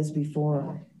criticized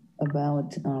before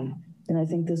about, and I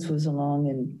think this was along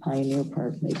in Pioneer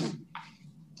Park maybe,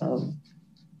 of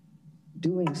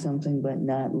doing something but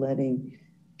not letting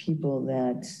people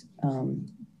that,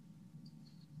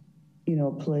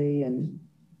 play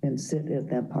and sit at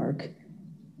that park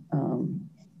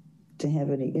to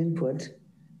have any input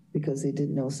because they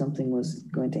didn't know something was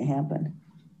going to happen.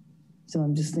 So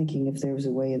I'm just thinking if there was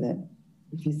a way that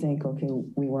if you think, okay,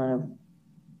 we want to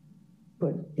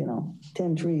put,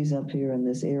 10 trees up here in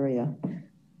this area,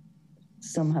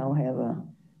 somehow have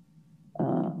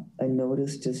a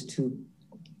notice just to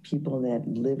people that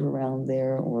live around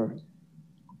there or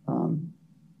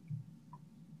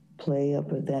play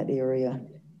up at that area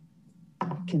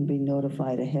can be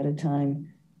notified ahead of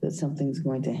time that something's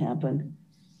going to happen.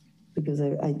 Because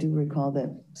I do recall that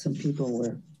some people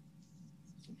were,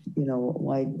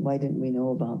 why didn't we know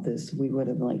about this? We would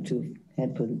have liked to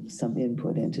had put some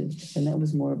input into it. And that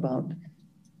was more about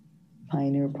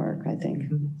Pioneer Park, I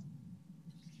think.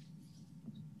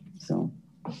 So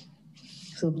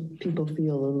people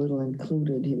feel a little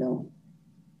included,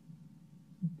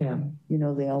 Yeah.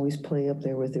 They always play up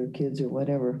there with their kids or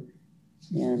whatever.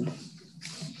 And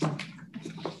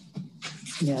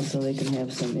yeah, so they can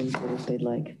have some input if they'd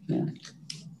like, yeah.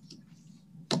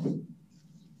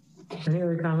 Any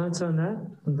other comments on that?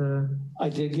 I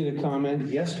did get a comment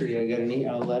yesterday. I got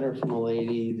a letter from a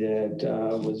lady that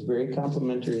was very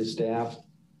complimentary to staff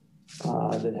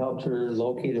that helped her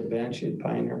locate a bench at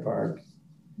Pioneer Park.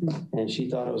 And she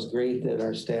thought it was great that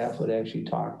our staff would actually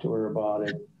talk to her about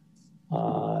it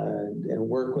and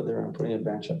work with her on putting a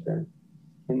bench up there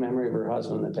in memory of her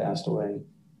husband that passed away.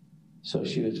 So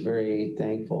she was very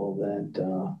thankful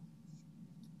that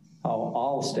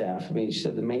all staff, she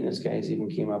said the maintenance guys even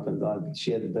came up and thought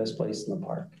she had the best place in the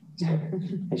park. So,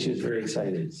 and she was very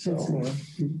excited. So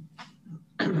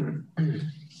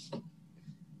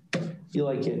you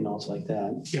like getting notes like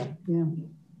that. Yeah. Yeah.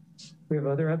 We have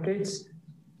other updates?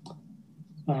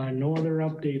 No other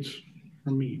updates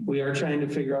from me. We are trying to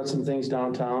figure out some things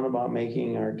downtown about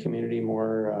making our community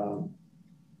more,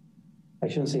 I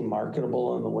shouldn't say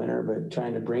marketable in the winter, but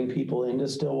trying to bring people into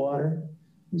Stillwater.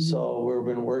 So we've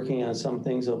been working on some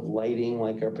things of lighting,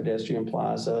 like our pedestrian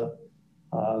plaza.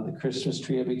 The Christmas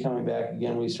tree will be coming back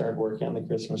again. We started working on the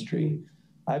Christmas tree.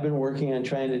 I've been working on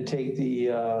trying to take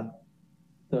the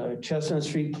Chestnut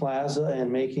Street Plaza and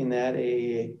making that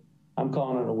I'm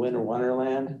calling it a winter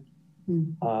wonderland.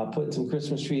 Put some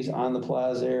Christmas trees on the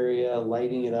plaza area,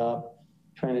 lighting it up,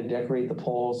 trying to decorate the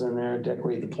poles in there,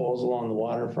 decorate the poles along the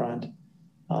waterfront.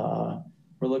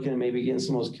 We're looking at maybe getting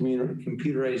some of those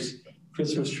computerized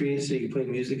Christmas trees so you can play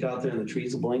music out there and the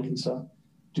trees will blink and stuff.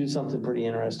 Do something pretty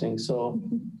interesting. So,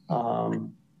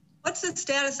 what's the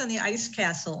status on the ice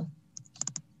castle?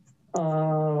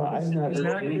 I've not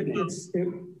heard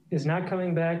anything. It's not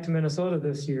coming back to Minnesota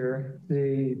this year.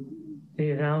 They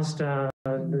announced the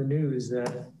news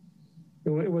that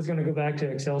it was going to go back to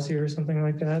Excelsior or something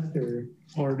like that,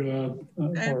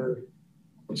 or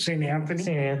St. Anthony.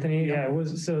 St. Anthony, yeah. It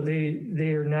was, so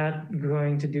they are not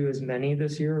going to do as many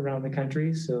this year around the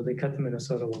country, so they cut the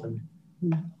Minnesota one.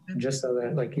 Just saw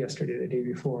that like yesterday, the day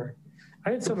before.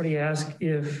 I had somebody ask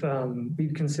if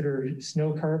we'd consider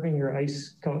snow carving or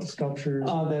ice sculptures.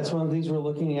 That's one of the things we're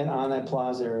looking at on that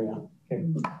plaza area. Okay.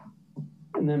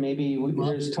 And then maybe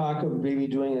there's talk of maybe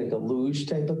doing like a luge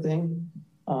type of thing.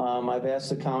 I've asked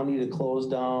the county to close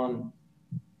down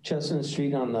Chestnut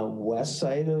Street on the west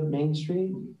side of Main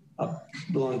Street, up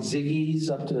along Ziggy's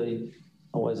up to,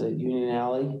 Union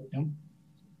Alley?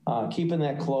 Yep. Keeping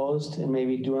that closed and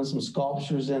maybe doing some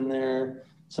sculptures in there,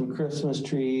 some Christmas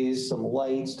trees, some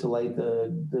lights to light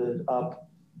the up.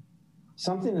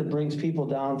 Something that brings people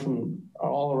down from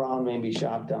all around, maybe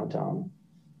shop downtown.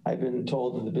 I've been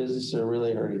told that the businesses are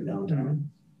really hurting downtown.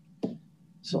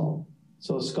 So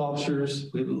sculptures,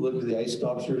 we look at the ice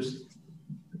sculptures.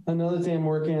 Another thing I'm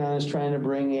working on is trying to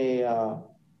bring a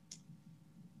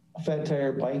fat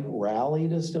tire bike rally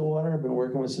to Stillwater. I've been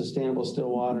working with Sustainable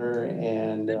Stillwater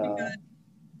and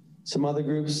some other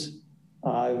groups.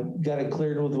 I've got it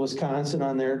cleared with Wisconsin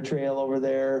on their trail over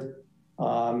there.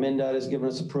 MnDOT has given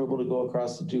us approval to go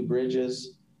across the 2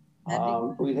 bridges.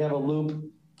 We'd have a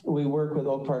loop. We work with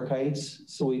Oak Park Heights.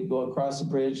 So we go across the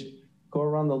bridge, go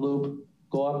around the loop,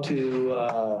 go up to,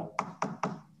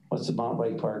 what's the mountain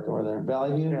bike park over there?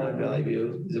 Valley View? Not Valley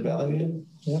View. Is it Valley View?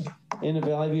 Yeah. Into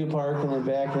Valley View Park and then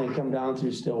back and then come down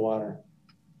through Stillwater.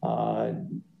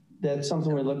 That's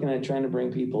something we're looking at, trying to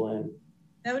bring people in.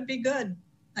 That would be good.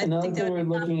 Another thing we're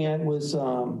looking at was, I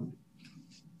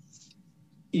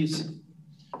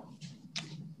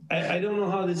don't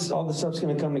know how all this stuff's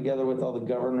gonna come together with all the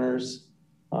governors'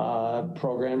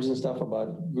 programs and stuff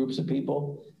about groups of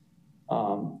people.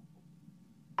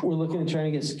 We're looking at trying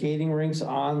to get skating rinks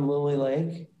on Lily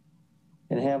Lake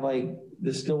and have like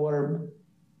the Stillwater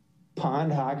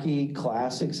pond hockey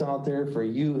classics out there for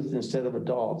youth instead of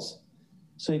adults.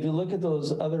 So if you look at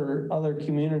those other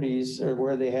communities or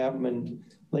where they have them in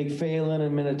Lake Phelan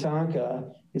and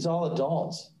Minnetonka, it's all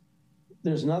adults.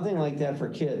 There's nothing like that for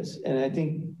kids. And I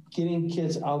think getting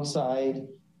kids outside,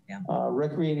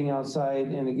 recreating outside,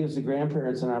 and it gives the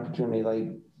grandparents an opportunity.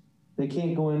 Like they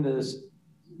can't go into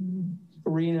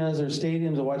arenas or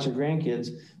stadiums and watch their grandkids,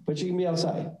 but you can be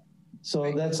outside.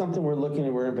 So that's something we're looking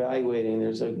at, we're evaluating.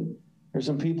 There's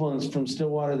some people from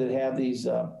Stillwater that have these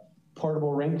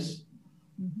portable rinks,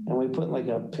 and we put like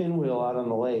a pinwheel out on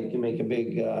the lake and make a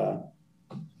big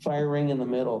fire ring in the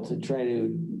middle to try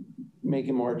to make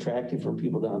it more attractive for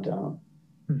people downtown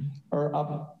or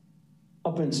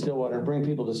up in Stillwater, bring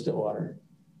people to Stillwater.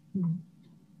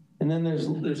 And then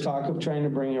there's talk of trying to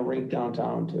bring a rink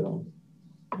downtown too.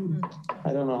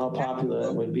 I don't know how popular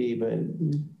that would be, but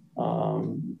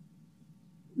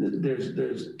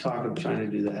there's talk of trying to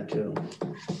do that too.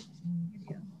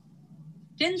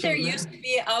 Didn't there used to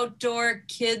be outdoor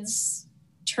kids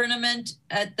tournament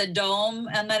at the Dome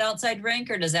and that outside rink,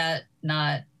 or does that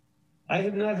not? I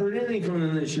have not heard anything from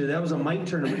them this year. That was a Mike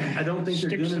tournament. I don't think they're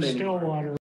doing it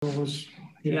anymore. Was,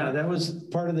 yeah, that was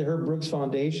part of the Herb Brooks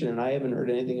Foundation, and I haven't heard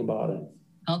anything about it.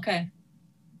 Okay.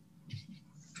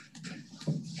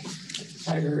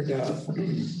 I heard,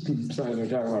 sorry, they're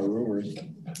talking about rumors.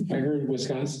 I heard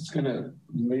Wisconsin's gonna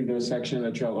leave the section of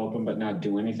the trail open, but not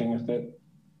do anything with it.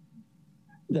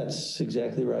 That's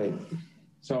exactly right.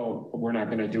 So we're not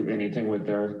gonna do anything with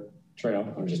their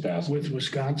trail? I'm just asking. With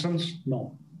Wisconsin's?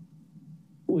 No.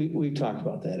 We talked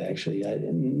about that actually.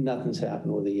 Nothing's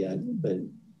happened with it yet, but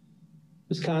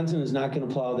Wisconsin is not gonna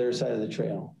plow their side of the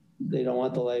trail. They don't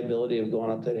want the liability of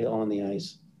going up that hill on the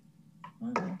ice.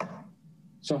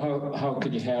 So how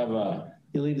could you have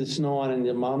you leave the snow on and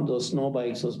those snow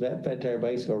bikes, those fat tire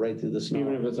bikes go right through the snow.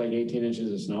 Even if it's like 18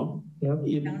 inches of snow? Yep.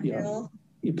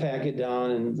 You pack it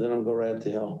down and then it'll go right up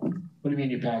the hill. What do you mean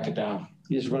you pack it down?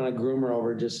 You just run a groomer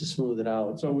over just to smooth it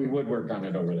out. So we would work on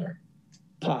it over there?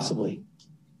 Possibly.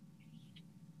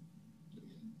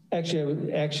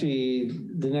 Actually,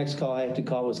 the next call I have to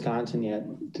call Wisconsin yet.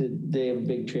 They have a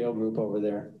big trail group over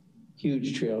there.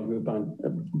 Huge trail group on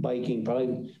biking,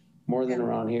 probably more than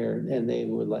around here. And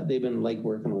they've been like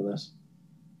working with us.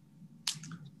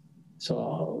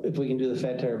 So if we can do the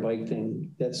fat tire bike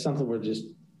thing, that's something we're just,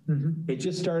 it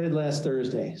just started last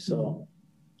Thursday, so.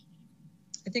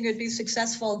 I think it would be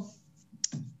successful.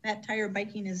 Fat tire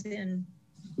biking is getting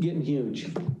huge.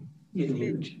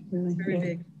 Very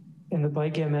big. And the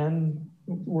Bike MN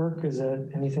work, is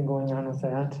that anything going on with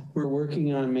that? We're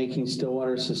working on making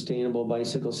Stillwater a sustainable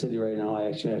bicycle city right now. I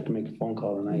actually have to make a phone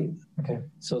call tonight. Okay.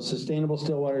 So Sustainable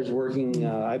Stillwater is working,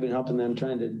 I've been helping them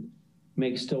trying to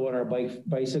make Stillwater a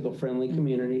bicycle friendly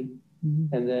community.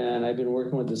 And then I've been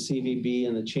working with the CVB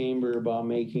and the chamber about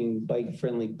making bike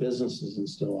friendly businesses in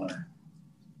Stillwater.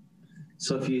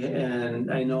 So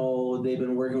and I know they've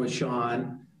been working with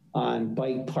Sean on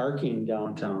bike parking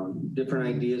downtown, different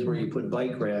ideas where you put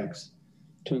bike racks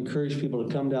to encourage people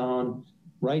to come down,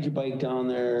 ride your bike down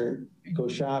there, go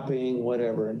shopping,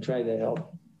 whatever, and try to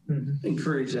help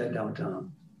encourage that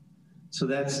downtown. So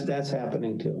that's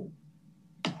happening too.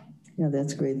 Yeah,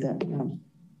 that's great. That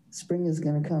spring is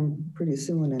going to come pretty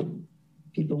soon, and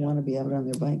people want to be out on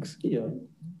their bikes. Yeah.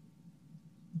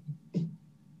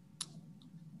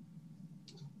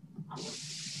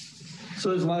 So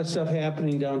there's a lot of stuff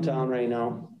happening downtown right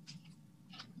now.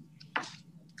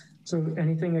 So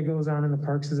anything that goes on in the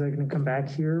parks, is that going to come back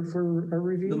here for a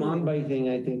review? The mountain bike thing,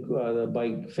 I think, the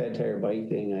bike, fat tire bike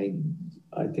thing,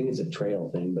 I think it's a trail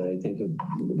thing, but I think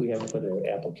we have to put an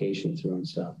application through and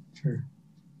stuff. Sure.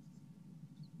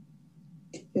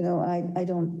 You know, I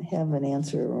don't have an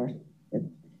answer,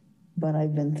 but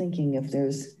I've been thinking if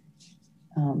there's,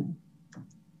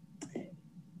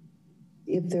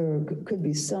 if there could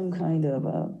be some kind of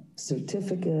a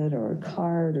certificate or a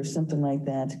card or something like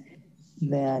that,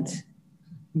 that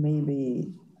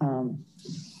maybe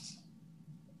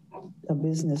a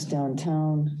business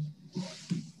downtown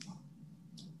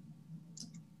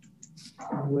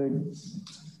would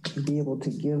be able to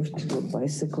give to a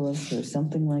bicyclist or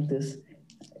something like this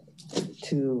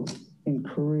to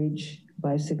encourage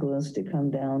bicyclists to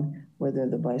come down, whether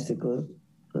the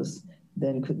bicyclists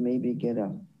then could maybe get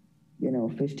a,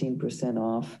 15%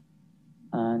 off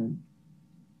on,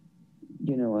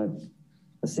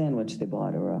 a sandwich they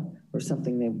bought or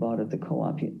something they bought at the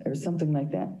co-op or something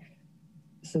like that.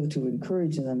 So to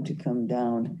encourage them to come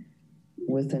down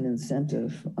with an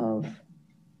incentive of,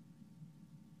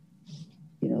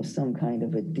 some kind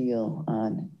of a deal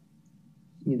on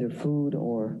either food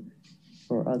or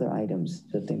other items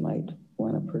that they might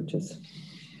want to purchase.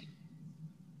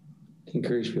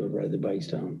 Encourage people to ride their bikes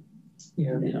down.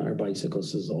 Yeah. Our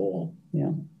bicyclists as a whole.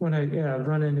 Yeah. When I've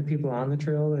run into people on the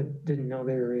trail that didn't know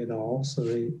they were at all, so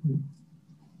they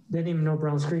didn't even know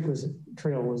Browns Creek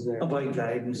trail was there. A bike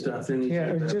guide and stuff.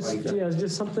 It's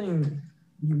just something.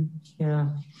 Yeah,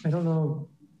 I don't know.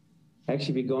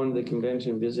 Actually, if you go into the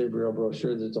convention, visit real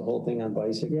brochure, there's a whole thing on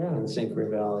bicycling in St. Croix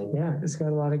Valley. Yeah, it's got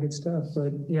a lot of good stuff.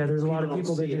 But yeah, there's a lot of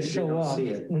people that just show up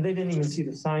and they didn't even see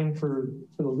the sign for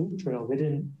the loop trail.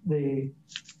 They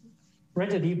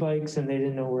rented e-bikes and they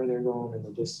didn't know where they're going and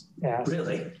they just asked.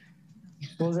 Really?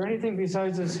 Well, is there anything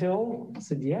besides this hill? I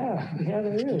said, yeah,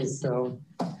 there is. So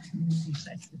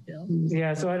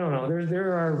yeah, so I don't know.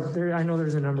 I know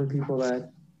there's a number of people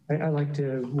that I like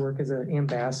to work as an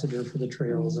ambassador for the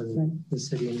trails in the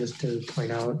city and just to point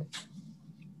out.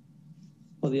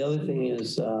 Well, the other thing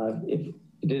is,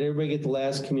 did everybody get the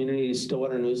last community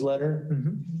Stillwater newsletter?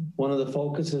 Mm-hmm. One of the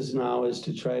focuses now is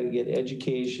to try to get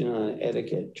education on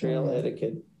etiquette, trail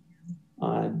etiquette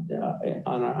on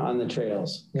the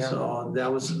trails. Yeah. So that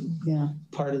was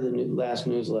part of the last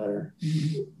newsletter.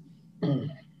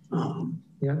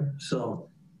 So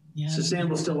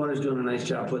Sustainable Stillwater is doing a nice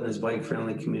job putting this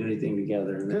bike-friendly community thing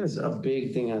together. And that's a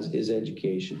big thing is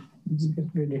education. It's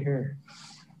good to hear.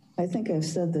 I think I've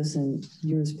said this in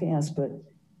years past, but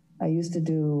I used to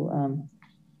do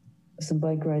some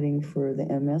bike riding for the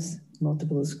MS,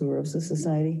 Multiple Sclerosis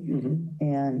Society. Mm-hmm.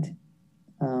 And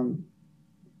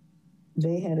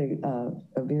they had a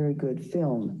very good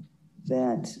film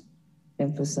that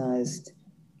emphasized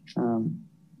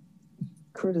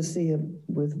courtesy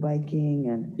with biking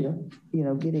and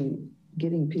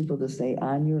getting people to say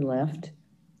on your left.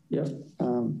 Yep.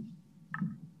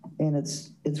 And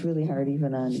it's really hard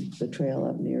even on the trail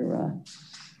up near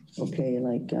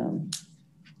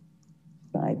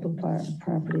the Eiffel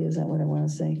property, is that what I want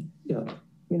to say? Yeah.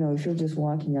 If you're just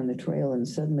walking on the trail and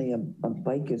suddenly a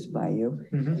bike is by you,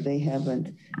 they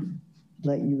haven't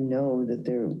let you know that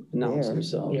they're announced there.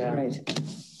 Themselves. Yeah. Right.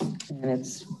 And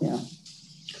it's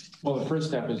Well, the first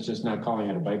step is just not calling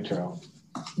it a bike trail.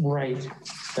 Right.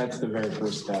 That's the very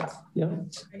first step. Yeah.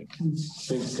 Right.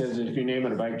 Because if you name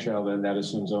it a bike trail, then that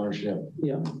assumes ownership.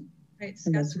 Yeah. Right.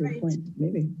 And that's a good point.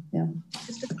 Maybe. Yeah.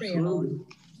 Just a trail.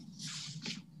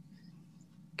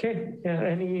 Okay.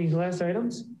 Any last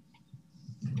items?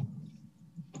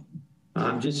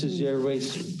 Just as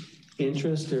everybody's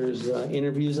interest, there's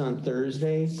interviews on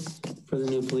Thursday for the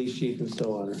new police chief in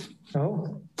Stillwater.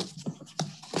 Oh.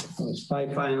 There's 5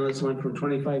 finalists, went from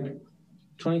 25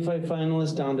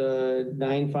 finalists down to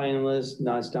 9 finalists.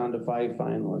 Now it's down to 5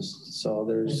 finalists. So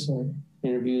there's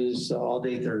interviews all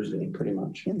day Thursday, pretty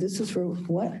much. And this is for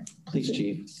what? Police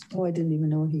chief. Oh, I didn't even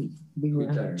know we were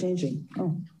retired. Changing.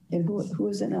 Oh, and who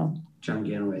is it now? John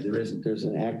Ganaway. There's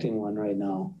an acting one right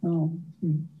now. Oh.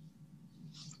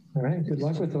 All right. Good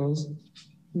luck with those.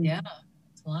 Yeah,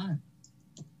 it's a lot.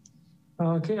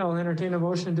 Okay, I'll entertain a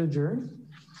motion to adjourn.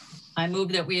 I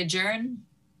move that we adjourn.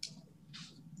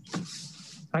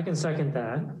 I can second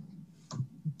that.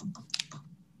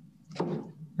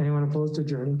 Anyone opposed to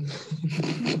adjourning?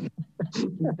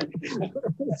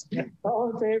 All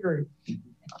in favor?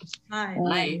 Aye.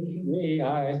 Aye. Me,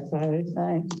 aye. Aye.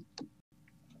 Aye.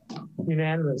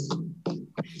 Unanimous.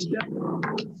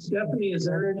 Stephanie, is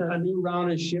there a new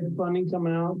round of SHIP funding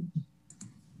coming out?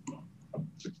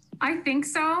 I think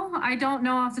so. I don't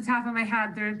know off the top of my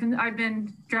head. I've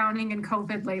been drowning in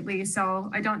COVID lately, so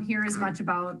I don't hear as much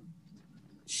about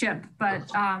ship,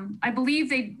 but I believe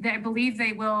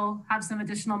they will have some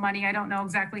additional money. I don't know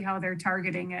exactly how they're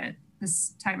targeting it this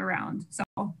time around. So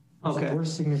Okay. We're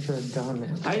signature done.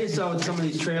 I just saw with some of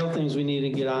these trail things, we need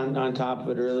to get on top of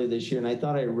it early this year. And I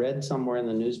thought I read somewhere in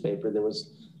the nutpaper, there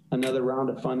was another round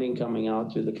of funding coming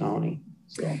out through the county.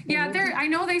 So. Yeah, I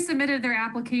know they submitted their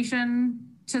application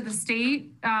to the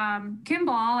state. Kim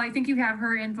Ball, I think you have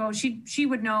her info. She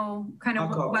would know kind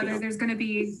of whether there's going to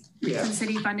be some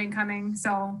city funding coming.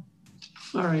 So.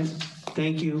 All right.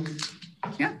 Thank you.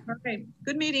 Yeah. All right.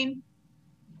 Good meeting.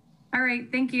 All right.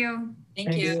 Thank you.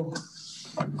 Thank you.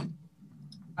 Hit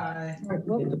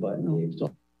the button, Dave.